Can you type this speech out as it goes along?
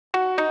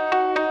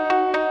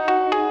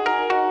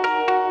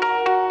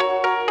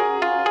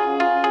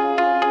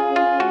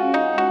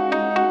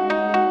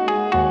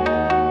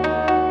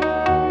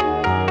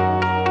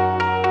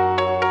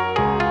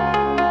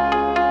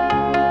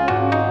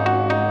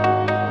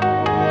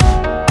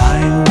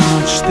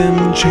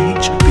them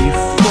change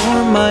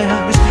before my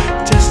eyes.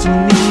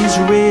 Destinies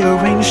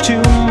rearranged to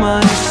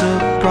my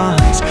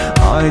surprise.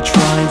 I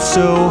tried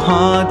so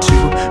hard to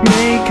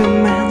make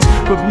amends,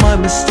 but my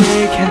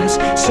mistake has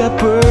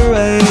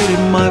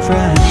separated my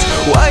friends.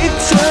 White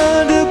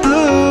turned to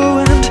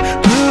blue and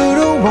blue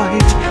to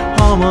white,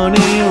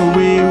 harmony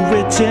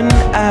rewritten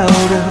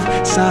out of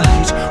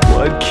sight.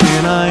 What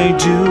can I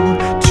do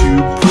to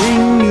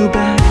bring you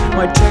back?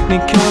 My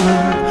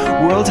technicolor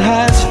world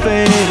has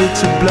faded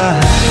to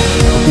black.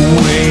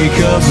 Wake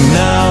up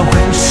now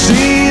and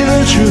see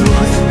the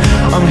truth.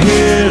 I'm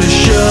here to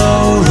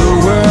show the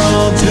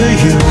world to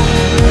you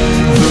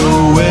the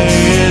way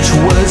it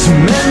was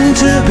meant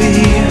to be.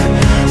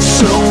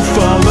 So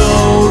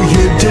follow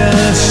your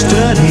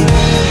destiny.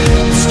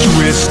 This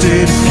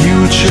twisted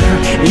future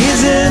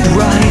isn't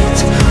right.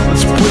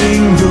 Let's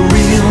bring the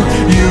real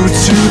you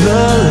to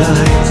the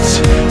light.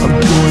 I'm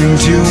going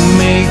to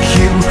make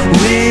you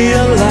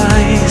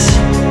realize.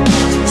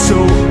 So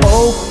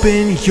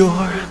open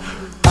your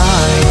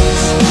eyes.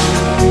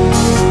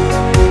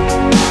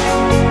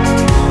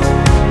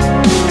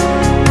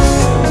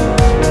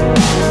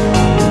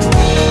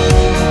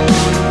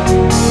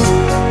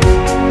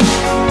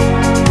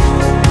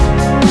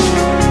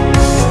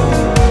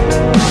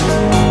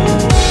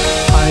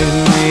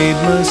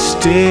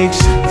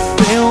 Mistakes and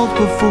failed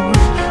before,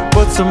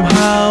 but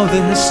somehow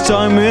this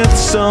time it's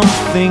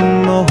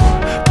something more.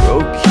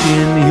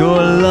 Broken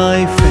your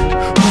life and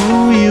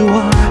who you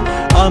are.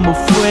 I'm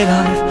afraid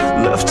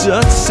I've left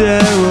a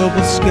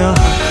terrible scar,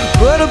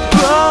 but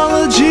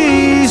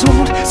apologies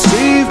won't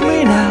save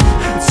me now.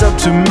 It's up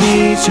to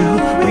me to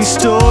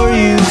restore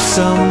you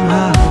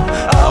somehow.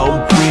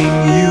 I'll bring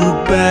you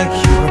back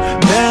your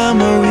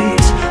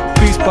memories,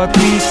 piece by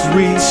piece,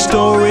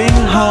 restoring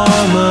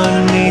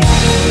harmony.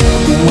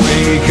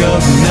 Wake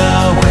up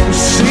now and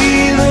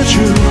see the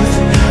truth.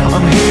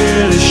 I'm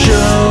here to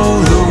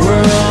show the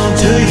world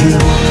to you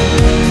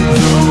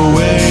the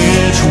way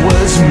it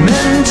was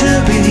meant to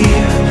be.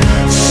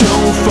 So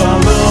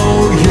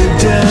follow your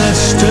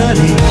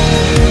destiny.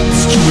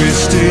 This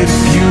twisted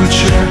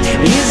future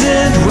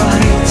isn't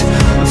right.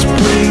 Let's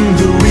bring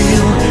the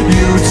real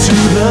you to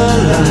the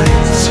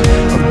light.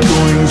 I'm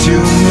going to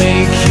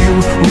make you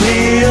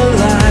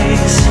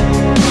realize.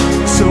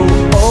 So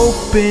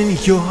open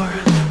your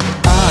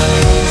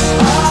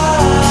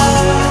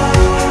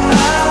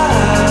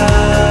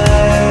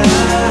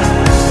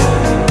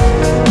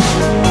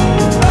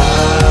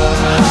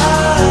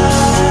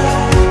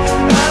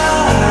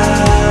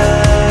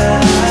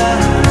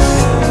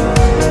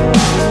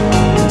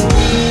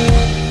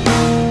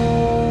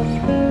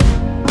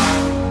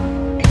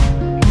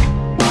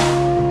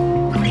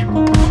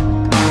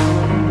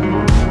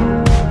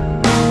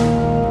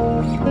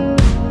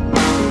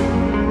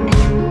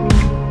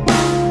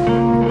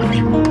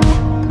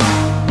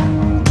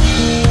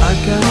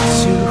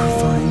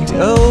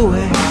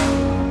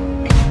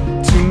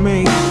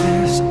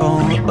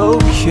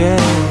okay.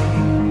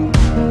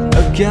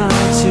 I've got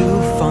to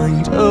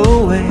find a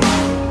way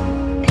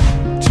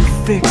to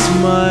fix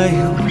my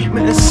own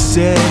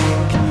mistake.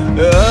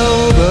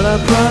 Oh, but I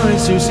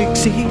promise to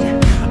succeed.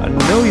 I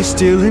know you're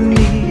still in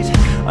need.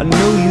 I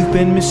know you've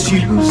been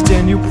misused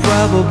and you're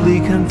probably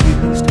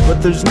confused,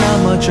 but there's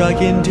not much I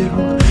can do.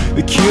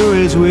 The cure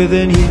is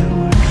within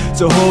you.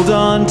 So hold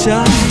on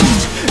tight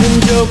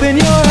and open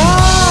your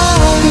eyes.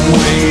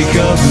 Wake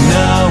up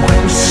now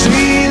and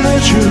see the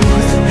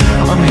truth.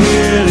 I'm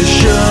here to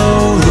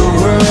show the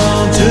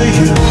world to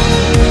you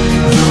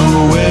the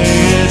way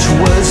it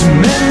was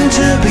meant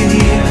to be.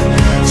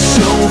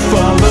 So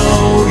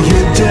follow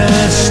your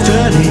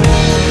destiny.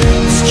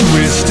 This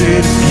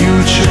twisted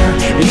future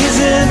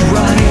isn't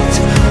right.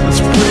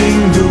 Let's bring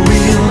the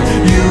real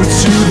you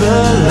to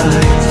the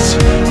light.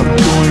 I'm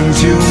going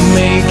to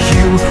make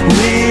you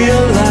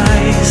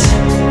realize.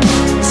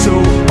 So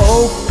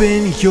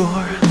open your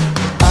eyes.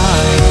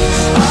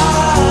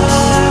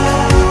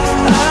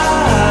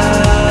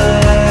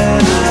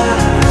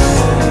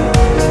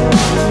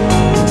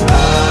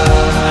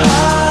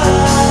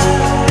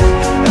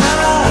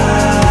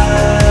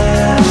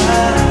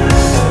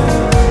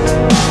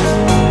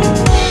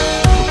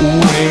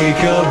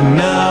 Wake up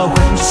now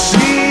and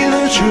see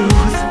the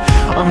truth.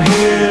 I'm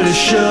here to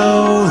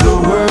show the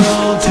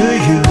world to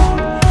you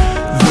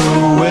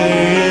the way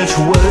it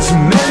was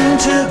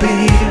meant to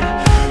be.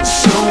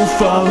 So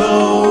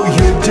follow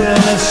your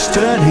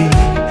destiny.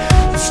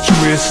 This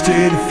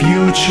twisted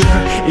future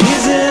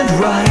isn't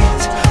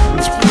right.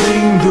 Let's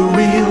bring the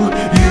real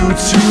you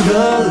to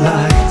the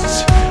light.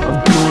 I'm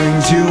going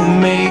to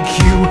make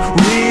you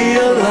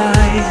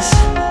realize.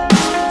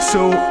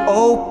 So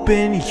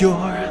open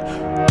your